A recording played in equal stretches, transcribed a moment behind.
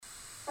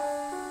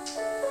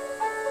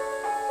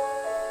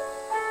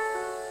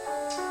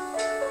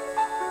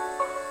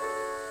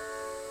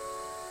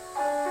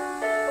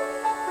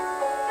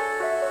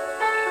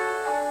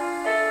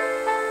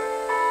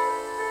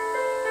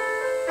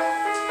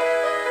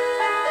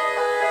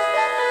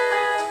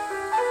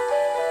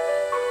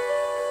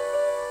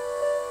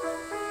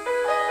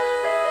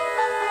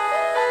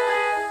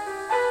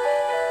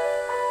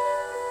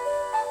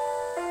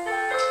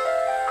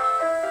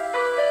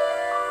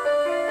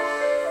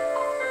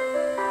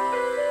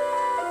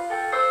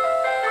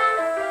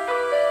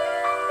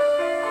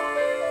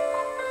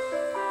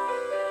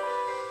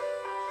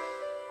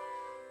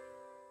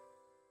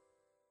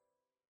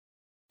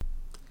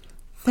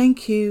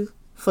Thank you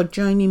for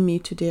joining me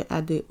today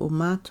at the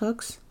Omar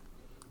Talks.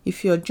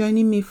 If you're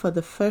joining me for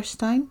the first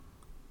time,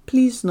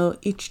 please know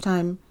each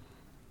time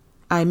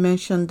I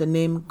mention the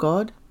name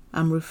God,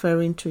 I'm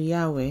referring to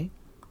Yahweh,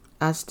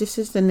 as this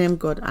is the name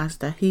God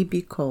asked that He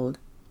be called.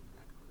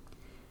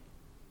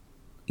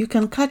 You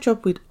can catch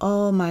up with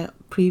all my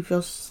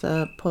previous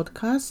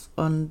podcasts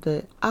on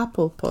the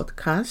Apple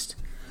Podcast.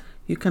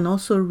 You can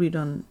also read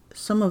on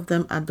some of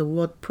them at the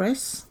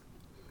WordPress,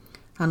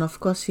 and of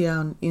course here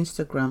on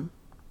Instagram.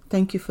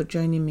 Thank you for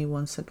joining me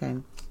once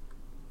again.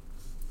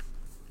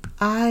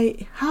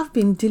 I have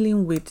been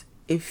dealing with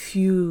a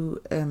few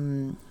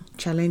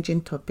challenging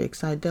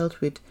topics. I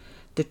dealt with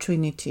the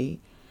Trinity,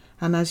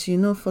 and as you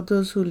know, for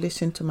those who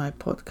listen to my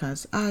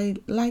podcast, I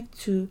like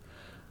to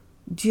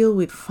deal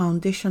with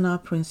foundational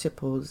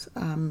principles.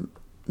 I'm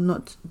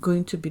not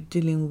going to be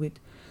dealing with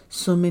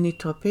so many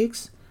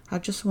topics. I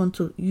just want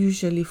to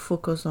usually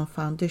focus on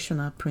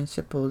foundational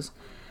principles,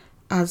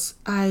 as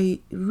I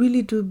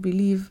really do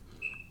believe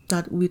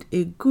that with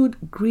a good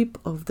grip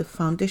of the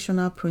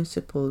foundational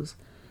principles,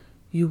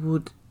 you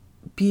would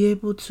be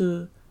able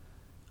to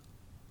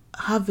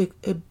have a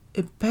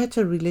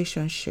better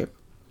relationship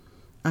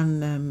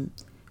and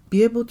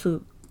be able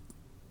to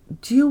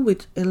deal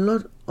with a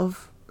lot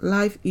of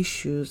life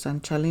issues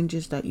and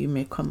challenges that you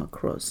may come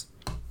across.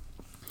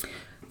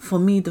 For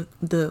me,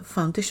 the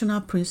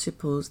foundational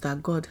principles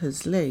that God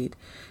has laid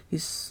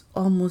is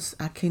almost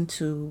akin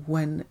to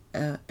when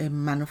a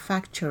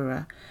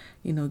manufacturer,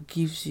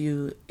 gives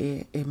you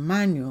a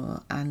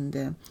manual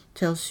and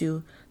tells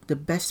you the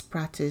best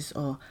practice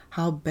or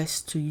how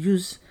best to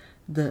use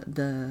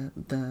the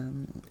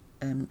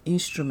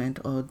instrument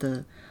or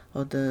the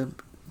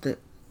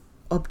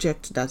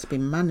object that's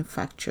been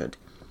manufactured.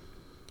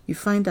 You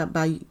find that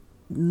by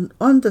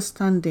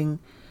understanding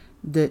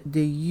the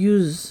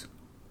use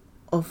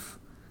of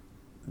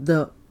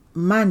the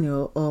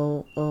manual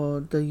or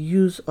the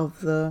use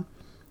of the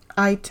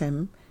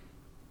item,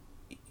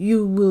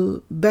 you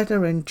will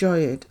better enjoy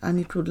it and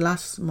it would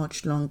last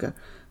much longer.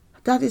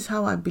 That is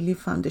how I believe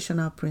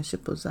foundational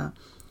principles are.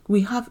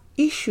 We have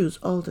issues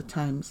all the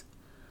times.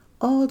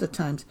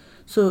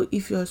 So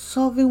if you're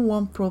solving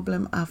one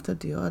problem after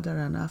the other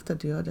and after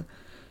the other,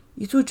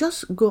 it will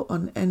just go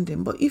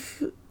unending. But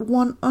if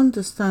one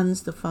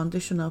understands the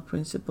foundational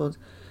principles,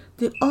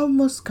 they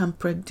almost can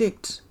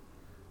predict,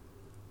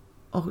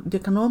 or they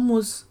can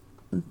almost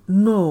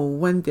know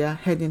when they are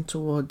heading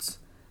towards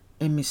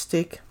a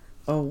mistake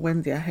or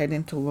when they are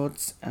heading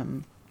towards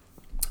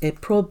a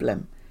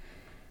problem.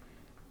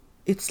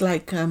 It's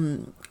like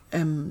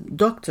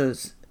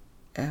doctors.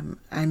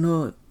 I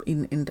know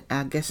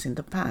I guess in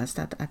the past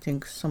that I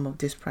think some of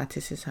these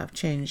practices have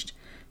changed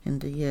in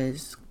the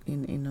years,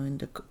 in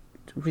the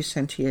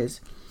recent years.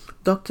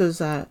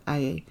 Doctors I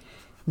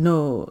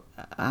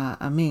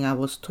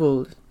was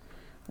told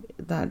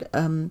that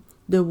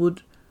they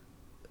would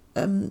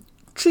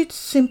treat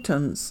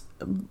symptoms,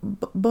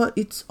 but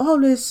it's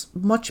always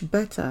much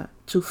better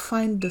to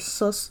find the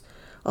source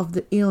of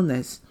the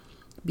illness,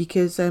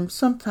 because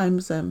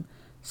sometimes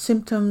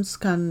symptoms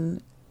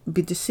can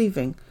be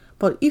deceiving.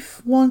 But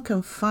if one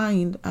can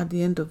find at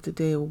the end of the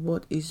day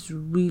what is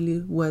really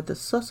where the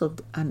source of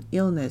an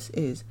illness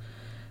is,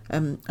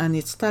 and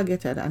it's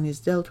targeted and is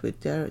dealt with,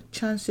 there are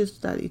chances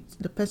that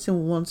the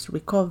person once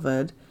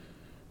recovered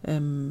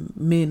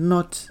may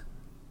not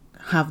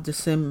have the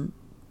same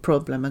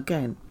problem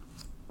again.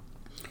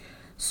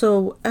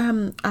 So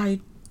I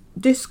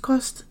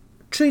discussed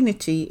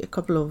Trinity a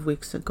couple of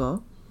weeks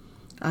ago,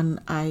 and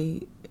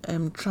I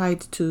tried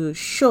to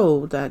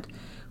show that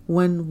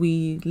when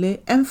we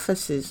lay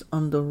emphasis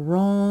on the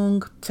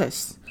wrong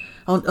test,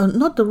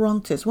 not the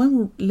wrong test,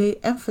 when we lay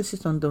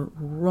emphasis on the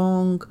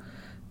wrong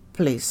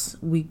place,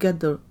 we get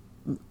the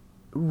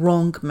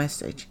wrong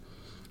message.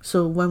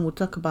 So when we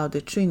talk about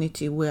the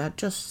Trinity, we are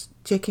just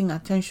taking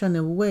attention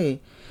away.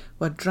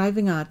 We're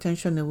driving our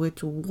attention away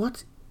to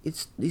what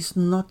is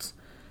not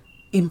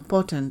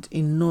important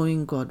in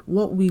knowing God.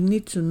 What we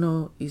need to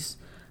know is,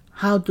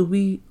 how do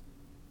we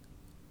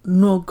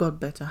know God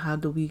better? How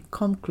do we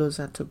come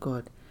closer to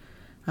God?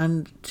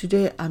 And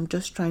today I'm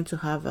just trying to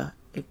have a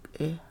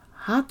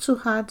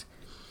heart-to-heart,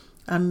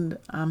 and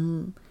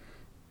I'm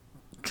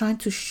trying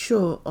to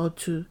show or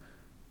to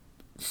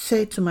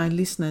say to my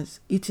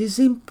listeners, it is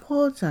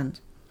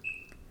important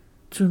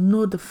to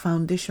know the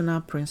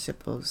foundational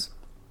principles.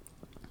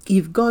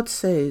 If God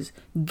says,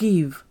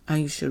 give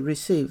and you should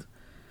receive,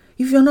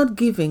 if you're not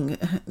giving,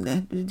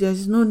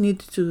 there's no need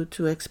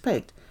to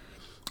expect.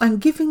 And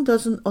giving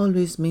doesn't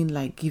always mean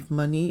like give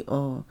money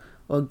or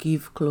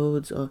give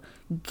clothes. Or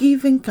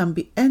giving can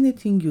be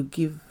anything you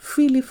give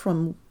freely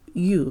from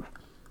you.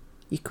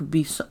 It could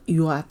be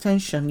your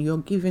attention. You're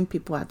giving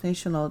people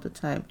attention all the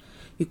time.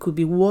 It could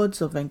be words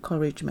of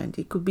encouragement.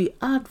 It could be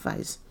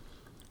advice.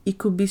 It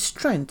could be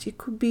strength. It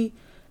could be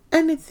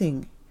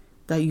anything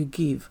that you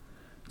give.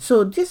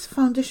 So these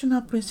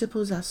foundational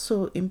principles are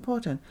so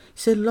important.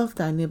 Say, love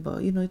thy neighbor.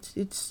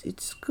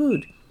 It's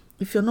good.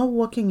 If you're not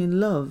walking in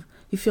love,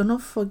 if you're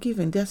not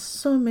forgiving, there's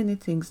so many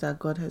things that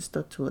God has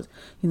taught to us.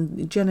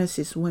 In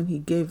Genesis, when he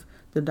gave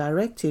the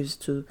directives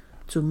to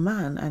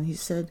man, and he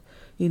said,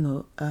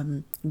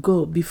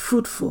 go, be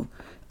fruitful.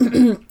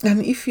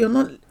 And if you're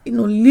not,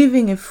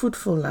 living a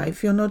fruitful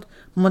life, you're not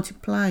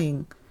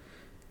multiplying,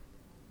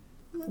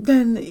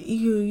 then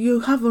you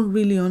haven't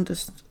really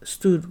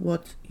understood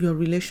what your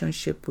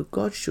relationship with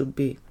God should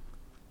be.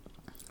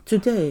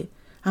 Today,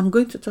 I'm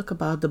going to talk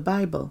about the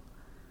Bible.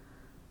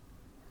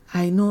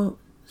 I know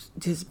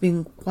there's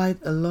been quite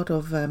a lot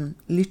of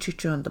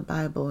literature on the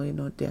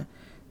Bible,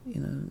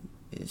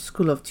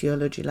 School of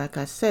Theology. Like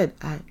I said,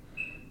 I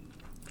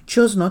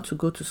chose not to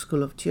go to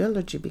School of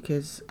Theology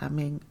because,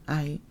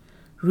 I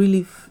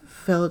really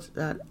felt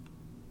that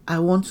I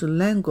want to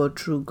learn God,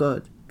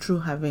 through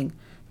having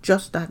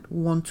just that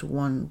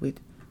one-to-one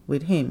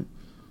with him.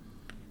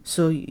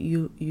 So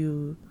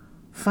you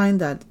find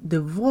that the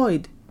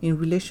void in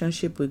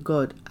relationship with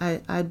God,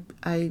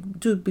 I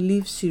do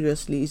believe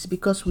seriously, is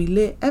because we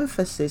lay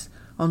emphasis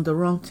on the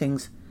wrong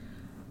things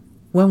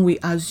when we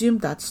assume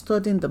that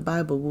studying the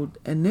Bible would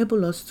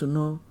enable us to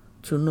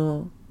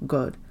know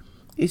God.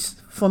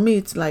 For me,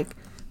 it's like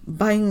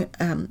buying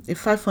a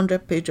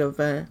 500 page of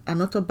an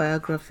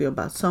autobiography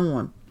about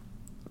someone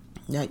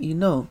that you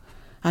know,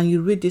 and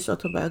you read this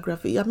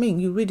autobiography.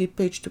 You read it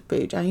page to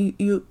page, and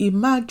you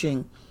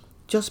imagine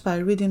just by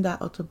reading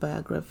that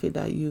autobiography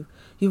that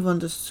you've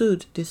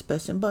understood this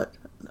person. But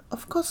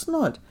of course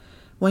not.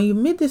 When you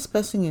meet this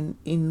person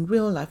in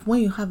real life,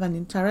 when you have an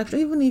interaction,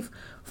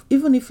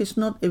 even if it's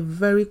not a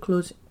very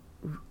close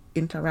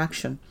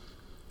interaction,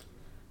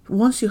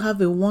 once you have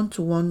a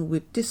one-to-one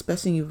with this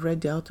person you've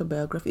read the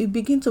autobiography, you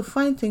begin to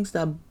find things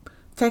that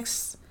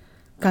texts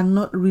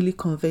cannot really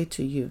convey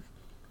to you.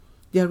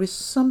 There is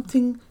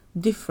something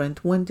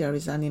different when there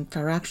is an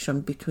interaction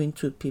between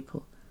two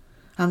people.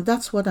 And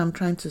that's what I'm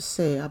trying to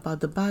say about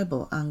the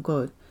Bible and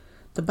God.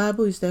 The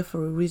Bible is there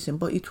for a reason,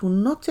 but it will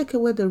not take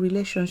away the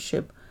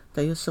relationship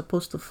that you're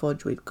supposed to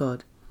forge with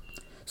God.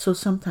 So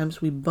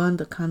sometimes we burn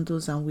the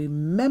candles and we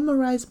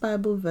memorize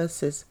Bible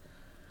verses,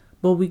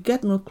 but we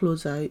get no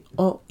closer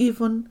or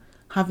even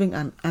having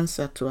an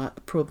answer to our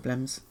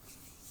problems.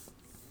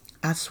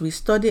 As we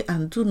study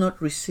and do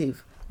not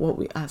receive what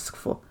we ask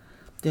for,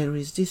 there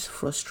is this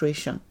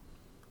frustration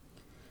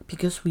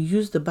because we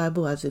use the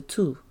Bible as a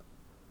tool.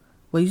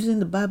 We're using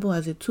the Bible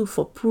as a tool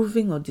for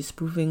proving or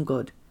disproving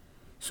God.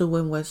 So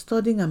when we're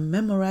studying and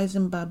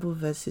memorizing Bible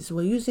verses,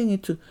 we're using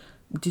it to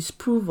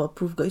disprove or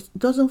prove God. It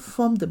doesn't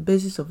form the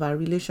basis of our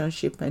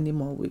relationship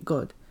anymore with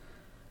God.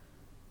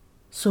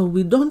 So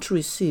we don't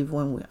receive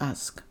when we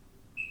ask.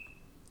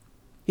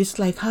 It's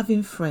like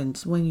having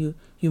friends. When you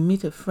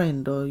meet a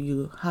friend or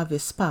you have a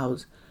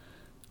spouse,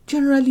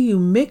 generally you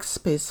make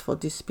space for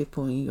these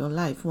people in your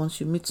life. Once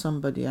you meet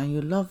somebody and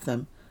you love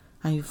them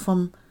and you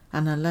form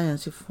an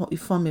alliance, you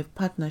form a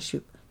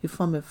partnership, you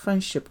form a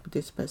friendship with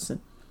this person,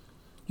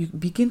 you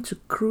begin to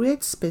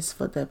create space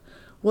for them.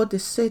 What they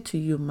say to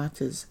you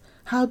matters.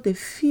 How they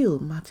feel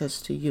matters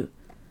to you.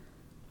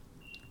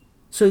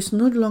 So it's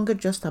no longer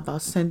just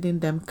about sending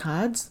them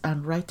cards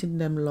and writing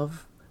them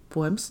love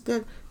poems.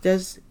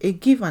 There's a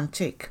give and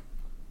take.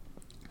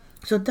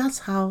 So that's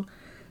how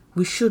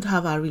we should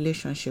have our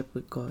relationship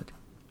with God.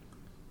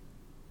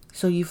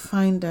 So you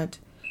find that,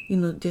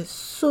 there's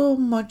so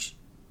much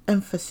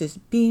emphasis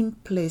being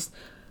placed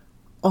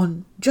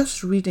on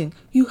just reading.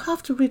 You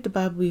have to read the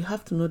Bible, you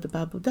have to know the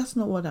Bible. That's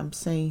not what I'm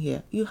saying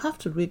here. You have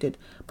to read it,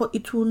 but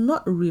it will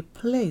not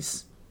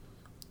replace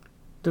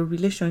the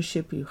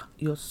relationship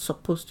you're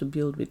supposed to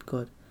build with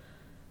God.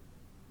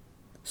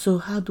 So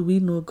how do we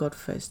know God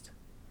first?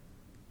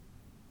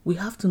 We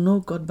have to know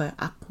God by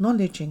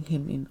acknowledging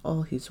him in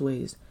all his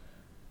ways.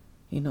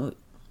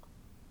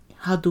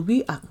 How do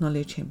we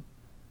acknowledge him?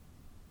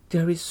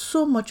 There is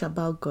so much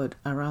about God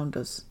around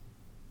us.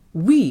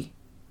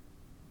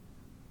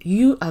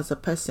 You as a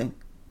person,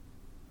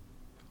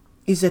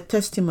 is a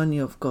testimony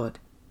of God.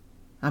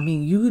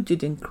 You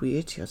didn't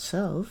create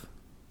yourself.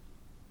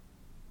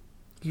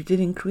 You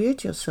didn't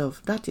create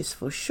yourself, that is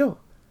for sure.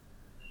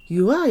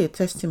 You are a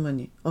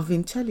testimony of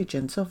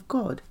intelligence of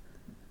God.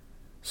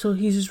 So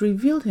he's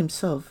revealed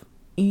himself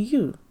in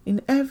you,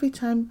 in every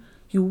time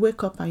you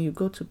wake up and you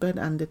go to bed,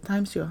 and the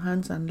times your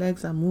hands and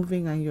legs are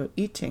moving and you're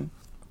eating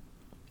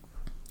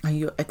and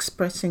you're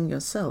expressing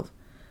yourself.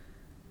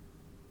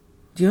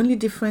 The only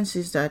difference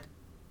is that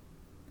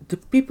the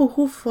people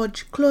who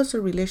forge closer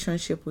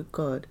relationship with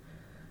God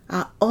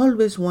are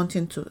always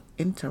wanting to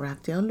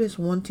interact. They're always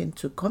wanting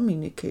to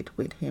communicate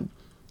with him.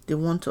 They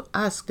want to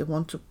ask, they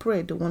want to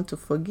pray, they want to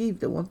forgive,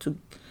 they want to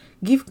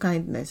give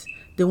kindness.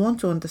 They want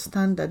to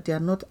understand that they are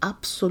not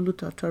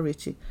absolute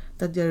authority,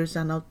 that there is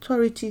an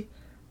authority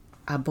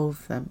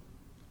above them.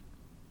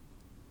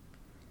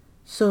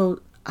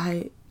 So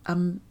I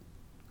am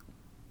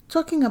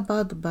talking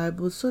about the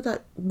Bible so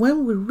that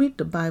when we read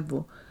the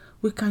Bible,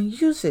 we can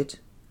use it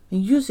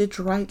and use it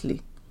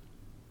rightly.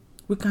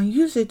 We can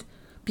use it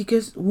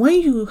because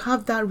when you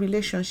have that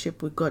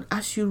relationship with God,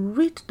 as you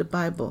read the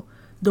Bible,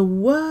 the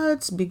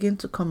words begin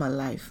to come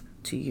alive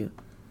to you.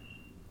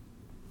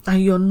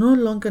 And you're no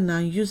longer now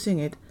using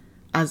it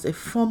as a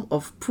form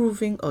of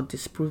proving or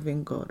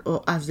disproving God,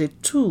 or as a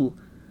tool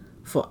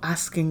for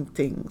asking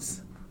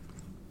things.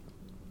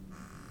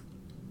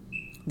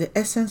 The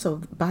essence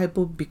of the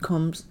Bible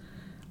becomes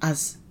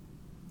as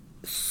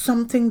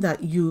something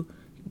that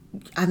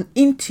an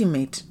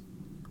intimate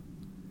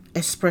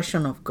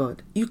expression of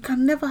God. You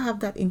can never have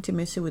that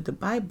intimacy with the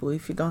Bible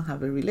if you don't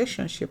have a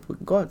relationship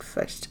with God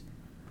first.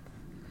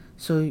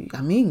 So,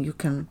 you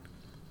can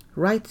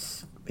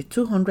write a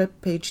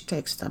 200-page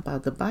text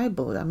about the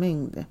Bible.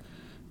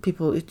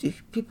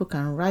 People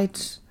can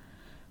write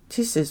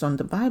thesis on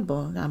the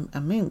Bible.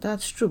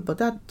 That's true, but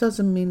that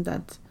doesn't mean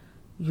that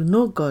you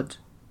know God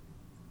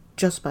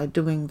just by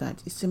doing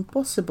that. It's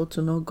impossible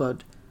to know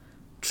God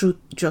through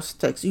just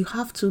text. You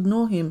have to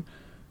know Him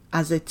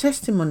as a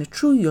testimony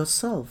through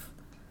yourself,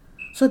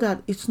 so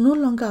that it's no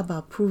longer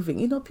about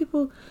proving.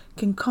 People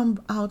can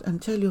come out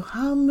and tell you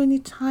how many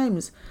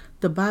times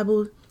the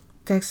Bible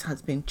text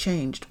has been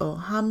changed, or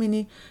how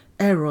many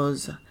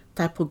errors,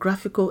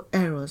 typographical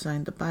errors are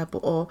in the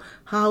Bible, or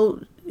how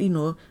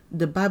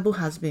the Bible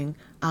has been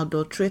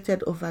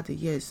adulterated over the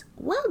years.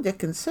 Well, they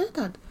can say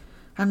that,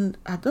 and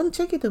I don't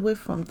take it away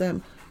from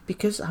them,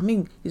 because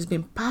it's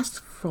been passed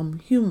from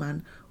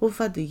human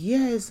over the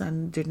years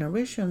and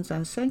generations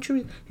and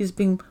centuries. It's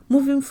been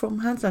moving from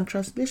hands and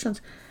translations,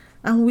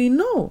 and we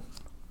know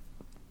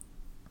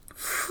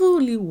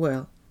fully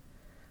well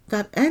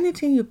that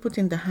anything you put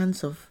in the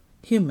hands of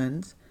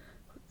humans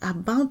are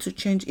bound to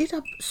change,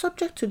 either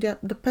subject to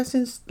the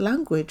person's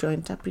language or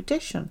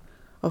interpretation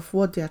of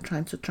what they are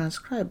trying to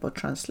transcribe or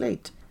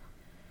translate.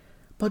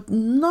 But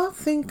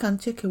nothing can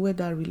take away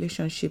that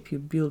relationship you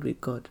build with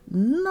God.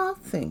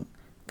 Nothing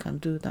can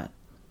do that.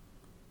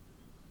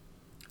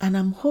 And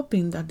I'm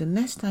hoping that the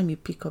next time you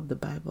pick up the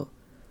Bible,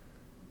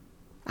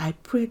 I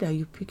pray that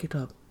you pick it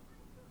up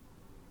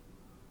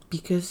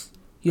because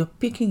you're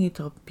picking it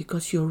up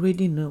because you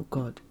already know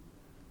God,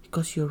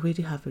 because you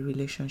already have a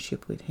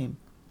relationship with Him.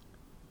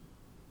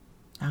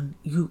 And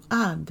you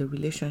are the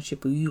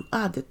relationship, you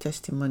are the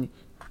testimony.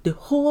 The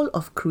whole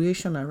of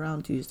creation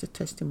around you is the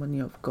testimony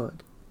of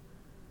God.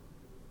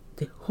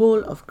 The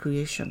whole of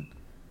creation.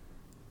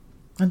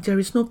 And there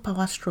is no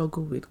power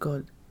struggle with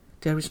God.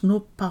 There is no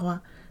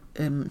power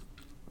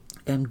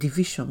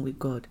division with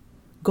God.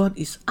 God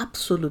is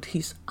absolute.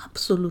 He's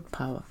absolute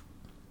power.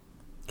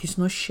 He's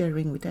not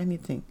sharing with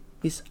anything.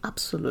 He's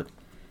absolute.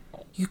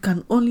 You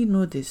can only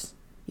know this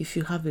if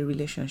you have a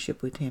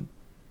relationship with Him.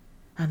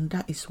 And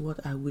that is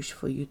what I wish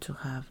for you to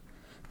have.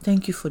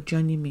 Thank you for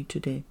joining me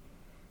today.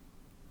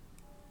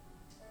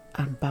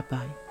 And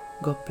bye-bye.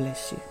 God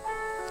bless you.